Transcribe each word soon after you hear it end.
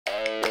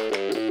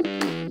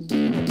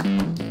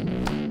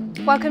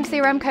Welcome to the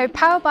Aramco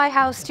Powered by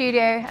House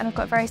studio, and I've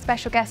got a very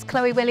special guest,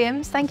 Chloe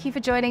Williams. Thank you for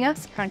joining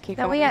us. Thank you.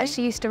 Now, we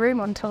actually used to room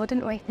on tour,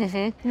 didn't we?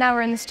 Now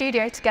we're in the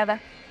studio together.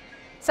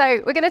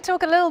 So we're going to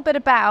talk a little bit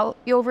about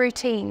your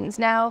routines.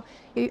 Now,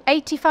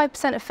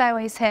 85% of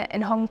fairways hit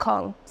in Hong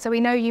Kong, so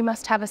we know you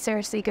must have a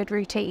seriously good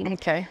routine.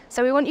 Okay.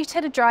 So we want you to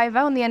hit a driver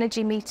on the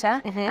energy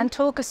meter and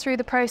talk us through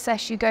the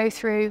process you go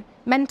through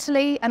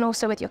mentally and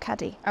also with your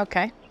caddy.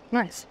 Okay.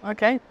 Nice.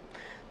 Okay.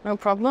 No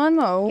problem.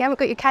 Oh. You haven't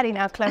got your caddy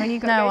now, Chloe.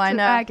 You've got to go to the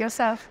bag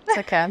yourself. It's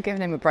okay. I'm giving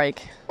him a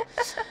break.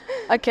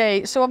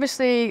 Okay. So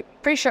obviously,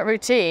 pre-shot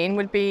routine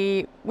would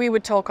be, we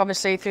would talk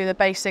obviously through the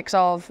basics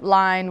of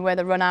line, where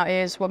the run out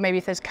is, what maybe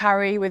if there's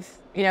carry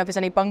with, you know, if there's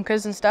any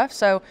bunkers and stuff.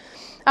 So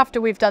after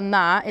we've done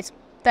that, it's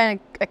then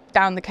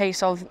down the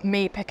case of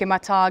me picking my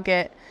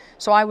target.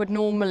 So I would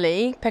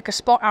normally pick a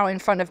spot out in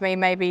front of me,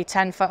 maybe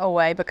 10 foot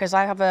away, because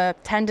I have a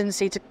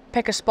tendency to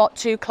pick a spot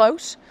too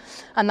close,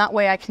 and that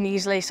way I can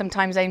easily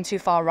sometimes aim too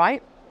far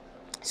right.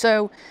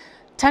 So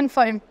 10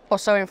 foot or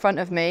so in front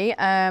of me,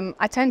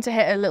 I tend to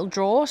hit a little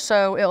draw,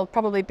 so it'll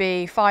probably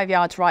be 5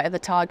 yards right of the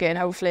target, and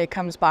hopefully it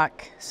comes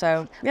back.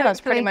 So yeah,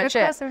 that's pretty much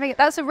it.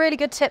 That's a really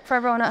good tip for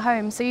everyone at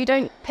home. So you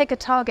don't pick a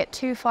target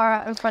too far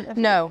out in front of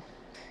you. No,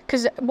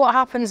 because what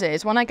happens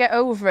is when I get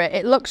over it,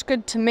 it looks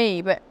good to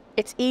me, but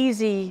it's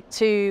easy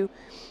to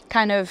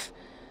kind of,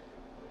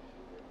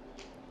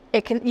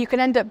 you can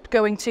end up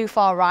going too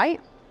far right.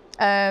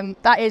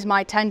 That is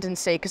my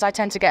tendency, because I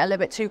tend to get a little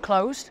bit too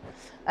closed.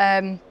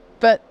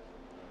 But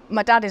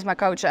my dad is my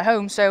coach at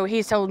home, so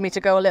he's told me to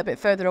go a little bit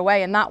further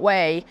away, and that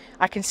way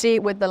I can see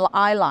it with the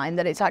eye line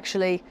that it's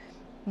actually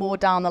more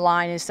down the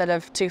line instead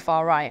of too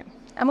far right.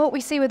 And what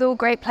we see with all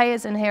great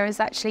players in here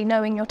is actually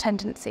knowing your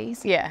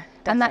tendencies. Yeah,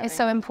 definitely. And that is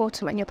so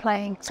important when you're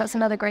playing. So that's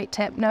another great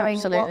tip, knowing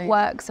what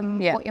works and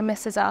what your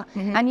misses are.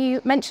 And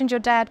you mentioned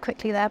your dad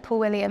quickly there, Paul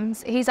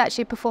Williams. He's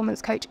actually a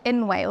performance coach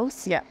in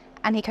Wales. Yeah.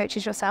 And he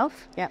coaches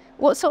yourself. Yeah.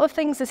 What sort of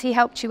things has he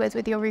helped you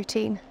with your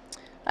routine?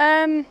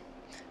 I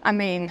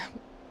mean,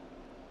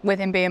 with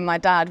him being my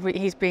dad,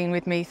 he's been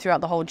with me throughout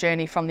the whole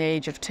journey from the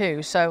age of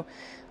 2. So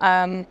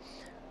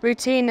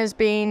routine has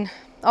been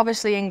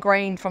obviously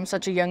ingrained from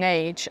such a young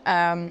age,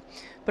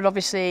 but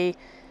obviously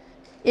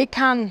it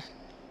can,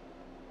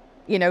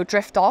 you know,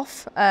 drift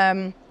off.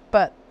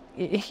 But,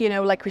 you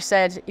know, like we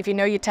said, if you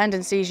know your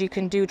tendencies, you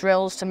can do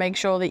drills to make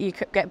sure that you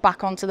get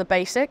back onto the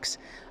basics.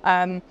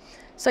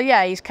 So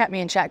yeah, he's kept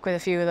me in check with a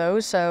few of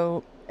those.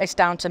 So it's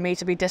down to me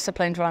to be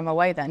disciplined when I'm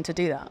away then to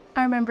do that.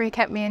 I remember he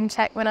kept me in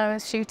check when I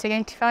was shooting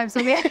 85s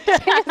on the edge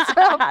as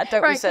well.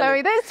 Right,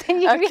 Chloe, this and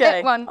you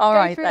hit one. All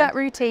right, go through that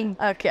routine.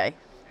 Okay.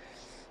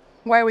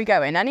 Where are we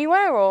going?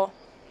 Anywhere or?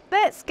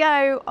 Let's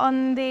go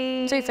on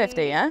the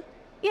 250, yeah?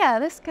 Yeah,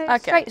 let's go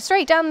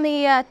straight down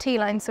the tee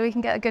line so we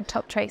can get a good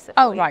top trace.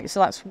 Oh, right, so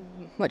that's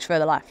much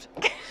further left.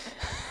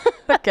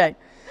 Okay.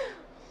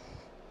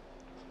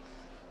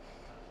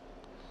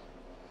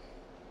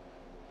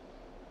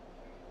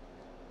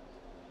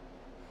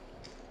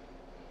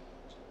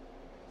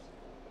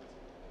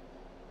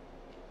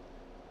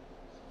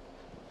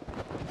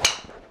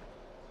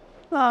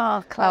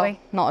 Oh, Chloe.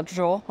 Well, not a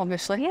draw,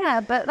 obviously.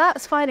 Yeah, but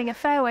that's finding a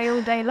fairway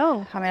all day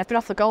long. I mean, I've been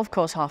off the golf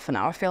course half an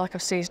hour. I feel like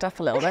I've seized up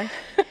a little bit.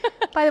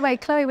 By the way,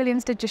 Chloe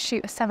Williams did just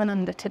shoot a 7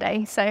 under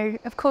today, so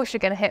of course you're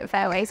going to hit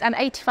fairways, and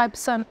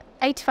 85%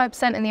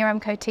 in the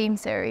Aramco Team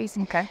Series.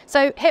 Okay.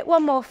 So hit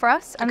one more for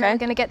us, and then we're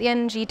going to get the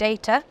energy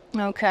data.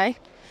 Okay.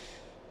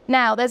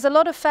 Now, there's a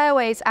lot of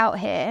fairways out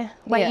here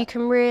where you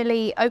can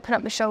really open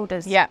up the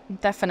shoulders. Yeah,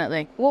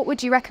 definitely. What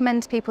would you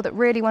recommend to people that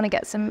really want to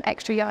get some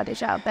extra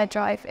yardage out of their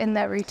drive in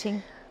their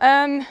routine?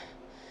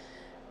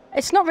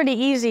 It's not really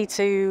easy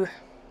to,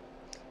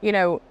 you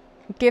know,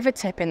 give a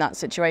tip in that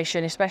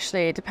situation,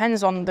 especially it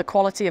depends on the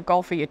quality of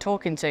golfer you're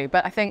talking to.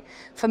 But I think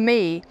for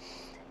me,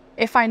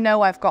 if I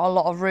know I've got a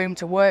lot of room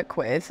to work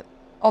with,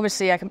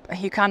 obviously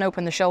you can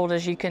open the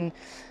shoulders. You can,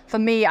 for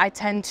me, I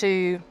tend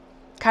to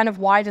kind of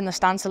widen the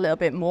stance a little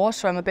bit more,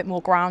 so I'm a bit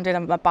more grounded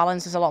and my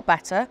balance is a lot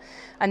better.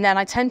 And then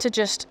I tend to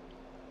just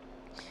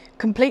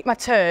complete my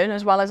turn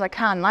as well as I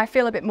can. And I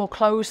feel a bit more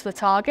close to the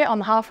target on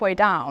the halfway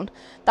down.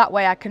 That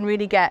way I can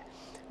really get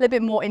a little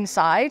bit more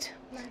inside,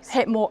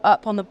 hit more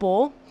up on the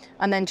ball,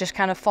 and then just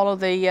kind of follow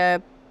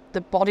the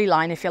body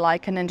line, if you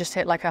like, and then just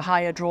hit like a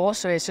higher draw,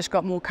 so it's just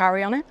got more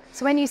carry on it.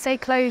 So when you say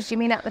closed, you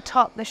mean at the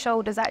top, the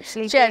shoulders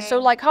actually? Yeah, so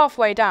like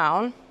halfway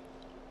down,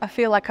 I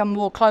feel like I'm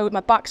more closed, my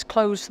back's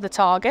closed to the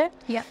target.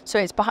 Yeah. So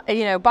it's,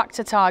 you know, back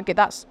to target,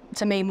 that's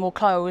to me more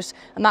closed,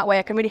 and that way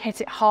I can really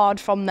hit it hard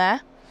from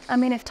there. I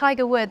mean, if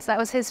Tiger Woods, that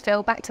was his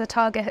feel, back to the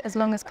target as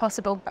long as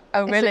possible.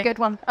 Oh, really? It's a good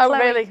one. Oh, Chloe,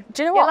 really?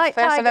 Do you know what? Like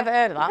First Tiger. I've ever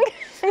heard of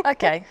that.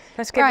 Okay,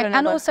 let's give it another.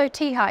 And also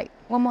tee height.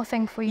 One more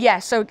thing for you. Yeah,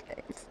 so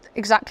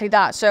exactly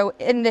that. So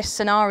in this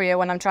scenario,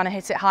 when I'm trying to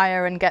hit it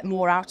higher and get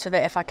more out of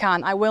it if I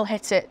can, I will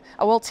hit it,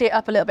 I will tee it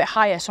up a little bit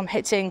higher, so I'm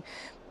hitting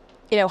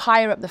you know,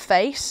 higher up the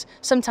face.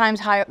 Sometimes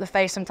higher up the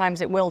face,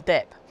 sometimes it will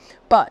dip.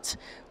 But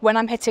when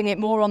I'm hitting it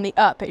more on the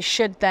up, it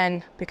should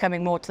then be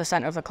coming more to the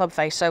center of the club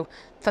face. So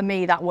for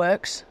me, that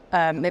works.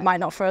 It might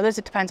not for others.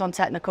 It depends on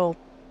technical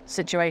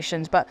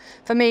situations. But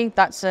for me,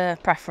 that's a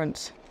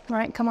preference.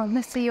 Right, come on,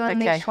 let's see you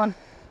unleash one.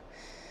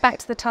 Back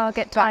to the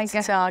target, Back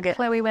Tiger. to target.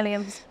 Chloe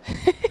Williams.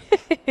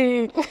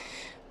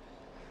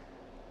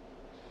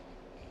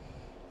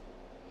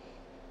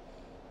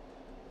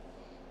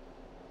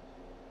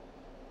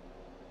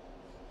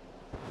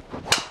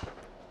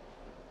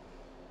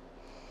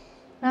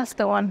 That's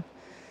the one.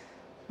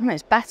 I mean,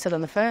 it's better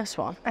than the first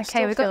one.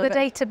 Okay, we've got the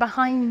data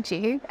behind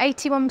you.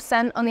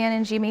 81% on the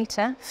energy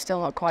meter. Still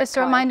not quite. Just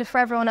a reminder for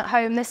everyone at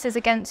home, this is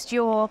against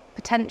your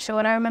potential.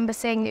 And I remember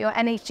seeing that your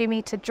energy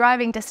meter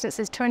driving distance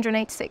is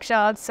 286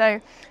 yards.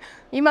 So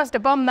you must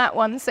have bombed that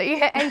one. So you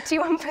hit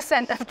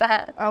 81% of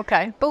that.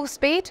 Okay. Ball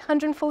speed,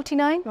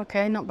 149.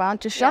 Okay, not bad.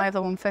 Just shy of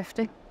the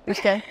 150.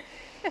 Okay.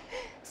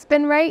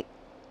 Spin rate?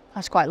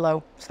 That's quite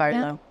low. It's very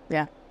low.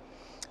 Yeah.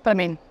 But I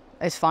mean,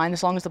 it's fine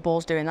as long as the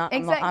ball's doing that.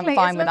 Exactly. I'm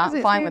fine with that.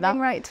 Fine with that.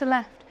 Right to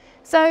left.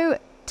 So,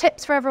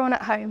 tips for everyone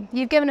at home.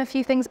 You've given a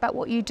few things about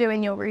what you do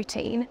in your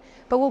routine,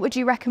 but what would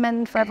you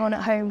recommend for everyone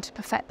at home to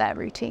perfect their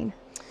routine?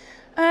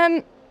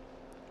 I'm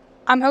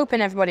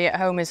hoping everybody at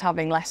home is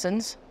having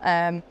lessons,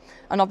 and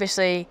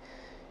obviously,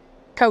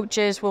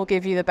 coaches will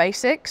give you the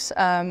basics.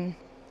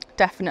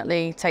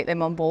 Definitely take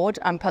them on board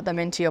and put them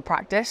into your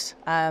practice.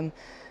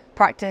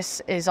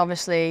 Practice is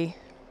obviously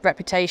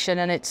reputation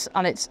and it's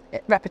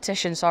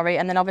repetition, sorry,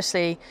 and then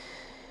obviously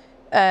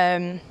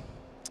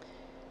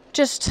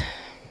just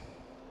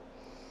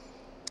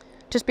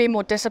being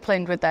more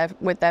disciplined with their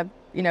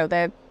you know,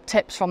 their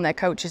tips from their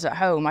coaches at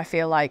home. I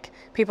feel like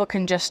people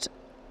can just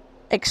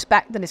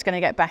expect that it's going to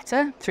get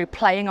better through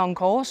playing on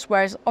course,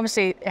 whereas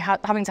obviously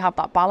having to have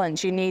that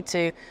balance, you need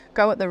to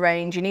go at the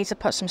range, you need to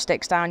put some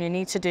sticks down, you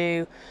need to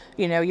do,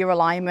 you know, your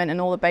alignment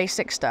and all the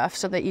basic stuff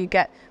so that you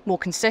get more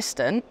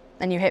consistent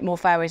and you hit more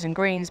fairways and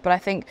greens. But I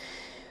think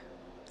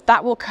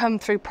that will come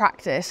through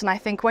practice. And I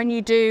think when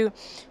you do,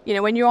 you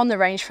know, when you're on the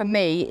range, for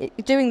me,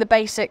 doing the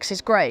basics is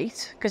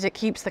great because it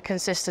keeps the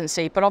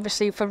consistency. But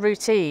obviously for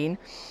routine,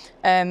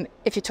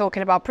 if you're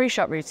talking about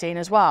pre-shot routine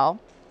as well,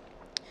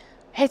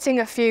 hitting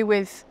a few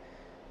with,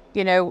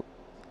 you know,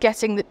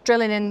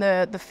 drilling in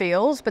the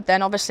fields, but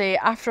then obviously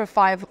after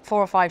 4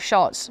 or 5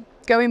 shots,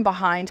 going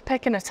behind,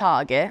 picking a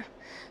target,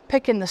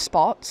 picking the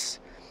spots.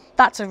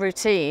 That's a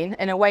routine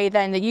in a way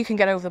then that you can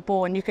get over the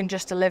ball and you can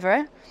just deliver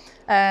it.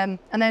 And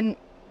then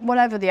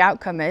whatever the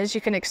outcome is, you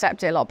can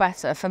accept it a lot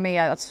better. For me,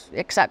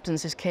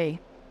 acceptance is key.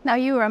 Now,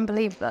 you were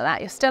unbelievable at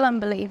that. You're still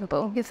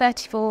unbelievable. You're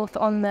 34th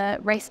on the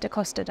race to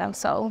Costa del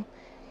Sol.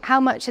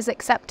 How much is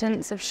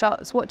acceptance of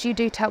shots? What do you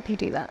do to help you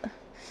do that?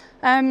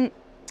 I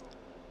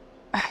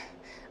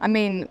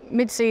mean,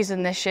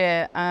 mid-season this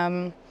year,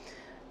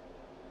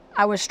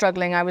 I was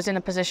struggling. I was in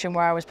a position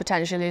where I was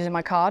potentially losing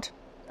my card.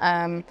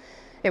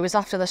 It was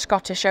after the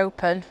Scottish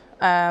Open.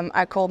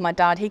 I called my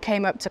dad. He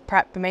came up to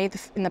prep me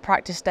in the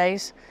practice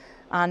days,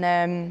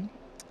 and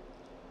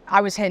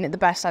I was hitting it the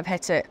best I've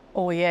hit it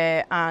all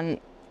year. And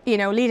you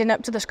know, leading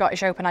up to the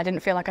Scottish Open, I didn't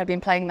feel like I'd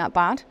been playing that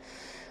bad.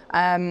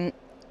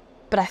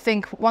 But I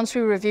think once we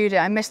reviewed it,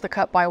 I missed the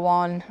cut by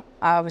 1.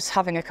 I was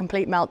having a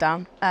complete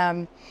meltdown,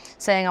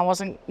 saying I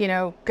wasn't, you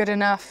know, good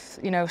enough.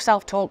 You know,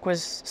 self-talk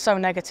was so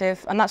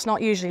negative, and that's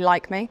not usually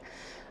like me.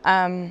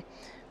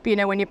 But, you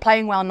know, when you're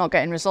playing well and not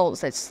getting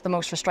results, it's the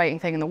most frustrating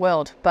thing in the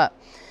world. But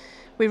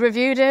we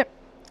reviewed it,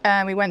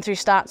 and we went through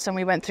stats and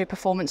we went through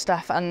performance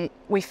stuff, and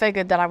we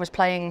figured that I was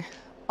playing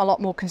a lot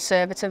more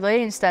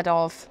conservatively instead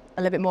of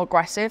a little bit more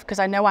aggressive, because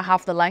I know I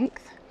have the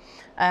length.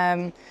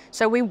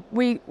 So we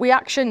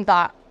actioned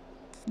that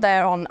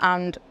there on,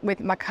 and with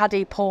my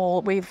caddy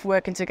Paul, we've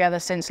working together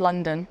since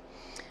London,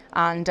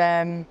 and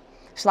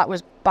so that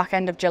was back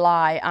end of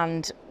July,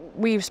 and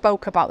we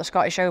spoke about the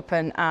Scottish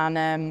Open,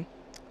 and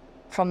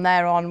from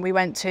there on we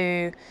went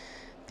to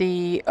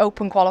the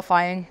Open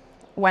qualifying,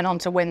 went on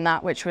to win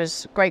that, which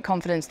was great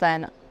confidence.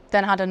 Then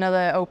had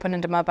another Open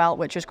under my belt,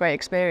 which was great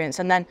experience,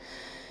 and then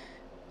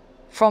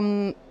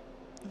from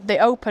the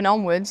Open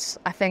onwards,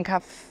 I think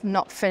I've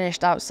not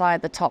finished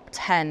outside the top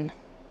 10.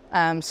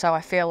 So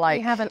I feel like...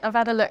 You haven't. I've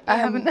had a look. You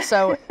haven't.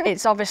 So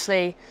it's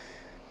obviously,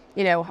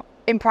 you know,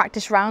 in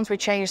practice rounds we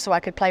changed so I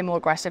could play more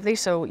aggressively.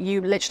 So you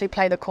literally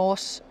play the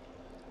course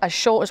as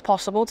short as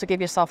possible to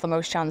give yourself the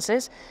most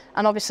chances.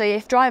 And obviously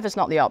if driver's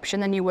not the option,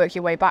 then you work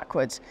your way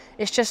backwards.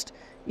 It's just,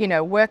 you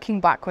know,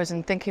 working backwards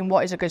and thinking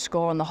what is a good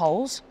score on the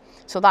holes.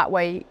 So that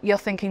way you're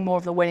thinking more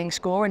of the winning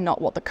score and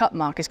not what the cut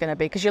mark is going to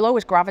be, because you'll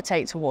always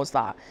gravitate towards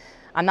that.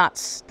 And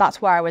that's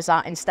where I was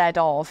at, instead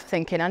of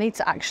thinking I need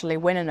to actually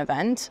win an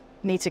event,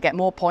 need to get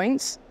more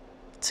points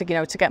to, you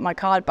know, to get my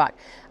card back.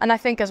 And I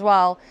think as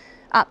well,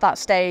 at that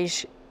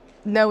stage,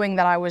 knowing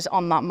that I was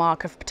on that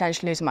mark of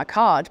potentially losing my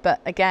card, but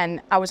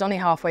again, I was only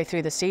halfway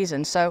through the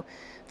season. So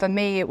for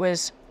me, it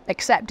was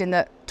accepting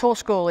that tour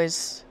school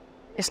it's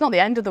not the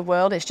end of the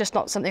world, it's just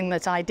not something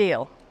that's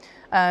ideal.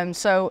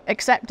 So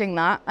accepting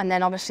that, and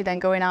then obviously then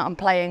going out and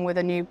playing with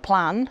a new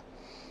plan,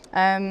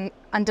 And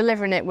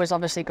delivering it was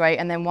obviously great.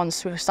 And then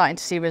once we were starting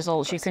to see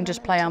results, you can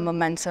just play on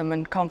momentum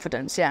and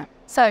confidence. Yeah.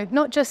 So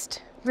not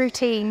just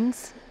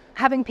routines,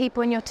 having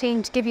people in your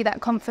team to give you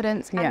that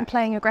confidence and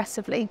playing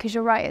aggressively, because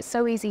you're right, it's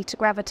so easy to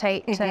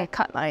gravitate to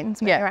cut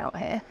lines when you're out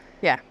here.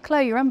 Yeah.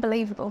 Chloe, you're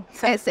unbelievable.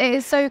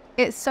 It's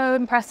so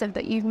impressive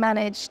that you've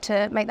managed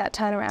to make that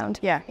turnaround.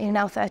 Yeah. You're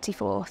now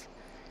 34th.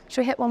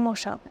 Should we hit one more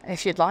shot?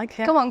 If you'd like,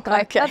 yeah. Come on,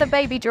 Chloe. Okay. Another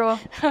baby draw.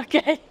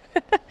 Okay.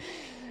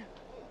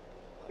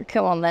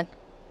 Come on then.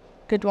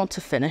 Good one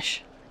to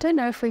finish. I don't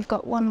know if we've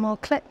got one more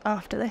clip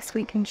after this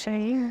we can show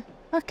you.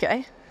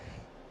 Okay.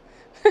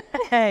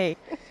 Hey.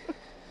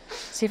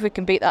 See if we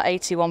can beat that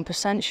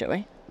 81%, shall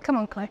we? Come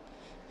on, Chloe.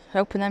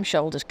 Open them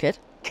shoulders, kid.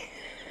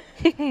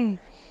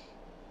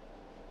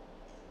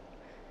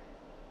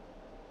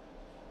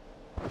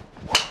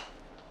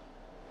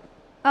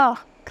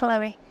 Oh,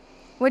 Chloe.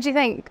 What do you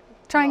think?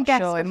 Try and guess.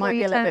 Sure, it might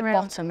be a little bit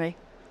bottomy.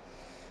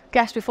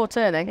 Guess before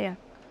turning? Yeah.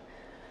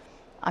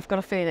 I've got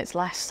a feeling it's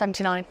less.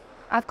 79.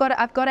 I've got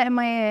it in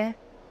my ear.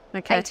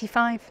 Okay.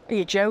 85. Are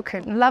you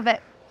joking? Love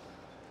it.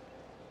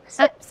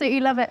 Absolutely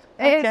love it.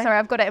 Okay. Sorry,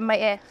 I've got it in my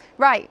ear.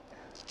 Right.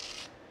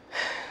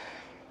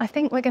 I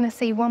think we're going to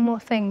see one more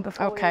thing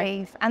before we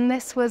leave. And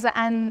this was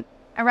an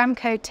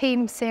Aramco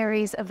Team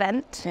Series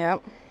event. Yeah.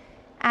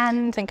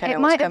 And it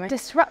might have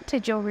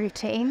disrupted your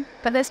routine,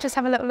 but let's just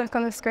have a little look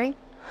on the screen.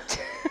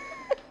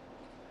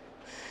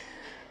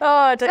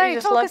 Oh, don't you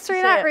just talk love us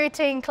through that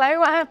routine, Chloe.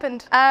 What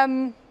happened?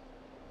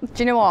 Do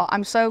you know what?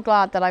 I'm so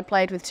glad that I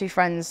played with two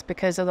friends,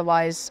 because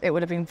otherwise it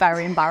would have been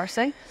very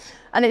embarrassing.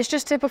 And it's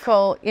just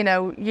typical, you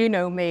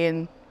know me,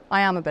 and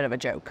I am a bit of a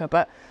joker,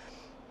 but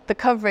the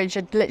coverage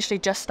had literally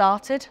just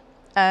started.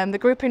 The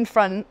group in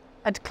front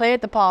had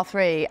cleared the par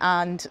 3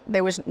 and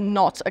there was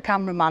not a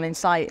cameraman in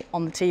sight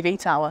on the TV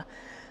tower.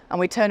 And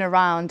we turn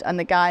around and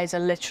the guys are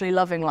literally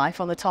loving life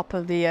on the top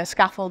of the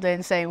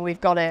scaffolding, saying, "We've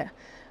got it."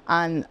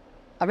 And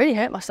I really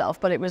hurt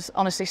myself, but it was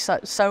honestly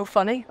so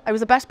funny. It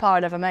was the best par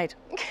I'd ever made.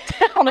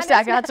 Honestly,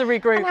 I had to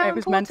regroup. And how it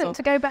was mental. important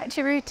to go back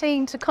to your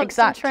routine, to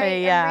concentrate.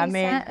 Exactly, yeah. And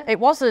reset. I mean, it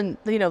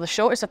wasn't, the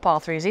shortest of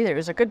par 3s either. It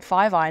was a good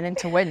 5-iron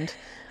into wind.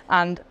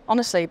 And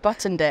honestly,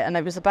 buttoned it, and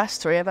it was the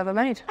best 3 I've ever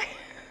made.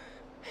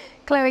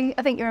 Chloe,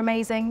 I think you're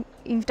amazing.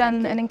 You've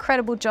done an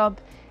incredible job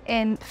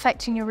in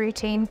perfecting your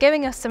routine,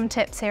 giving us some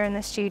tips here in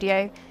the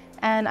studio.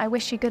 And I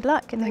wish you good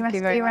luck in the rest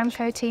of the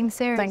Aramco Team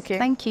Series. Thank you.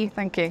 Thank you.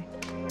 Thank you.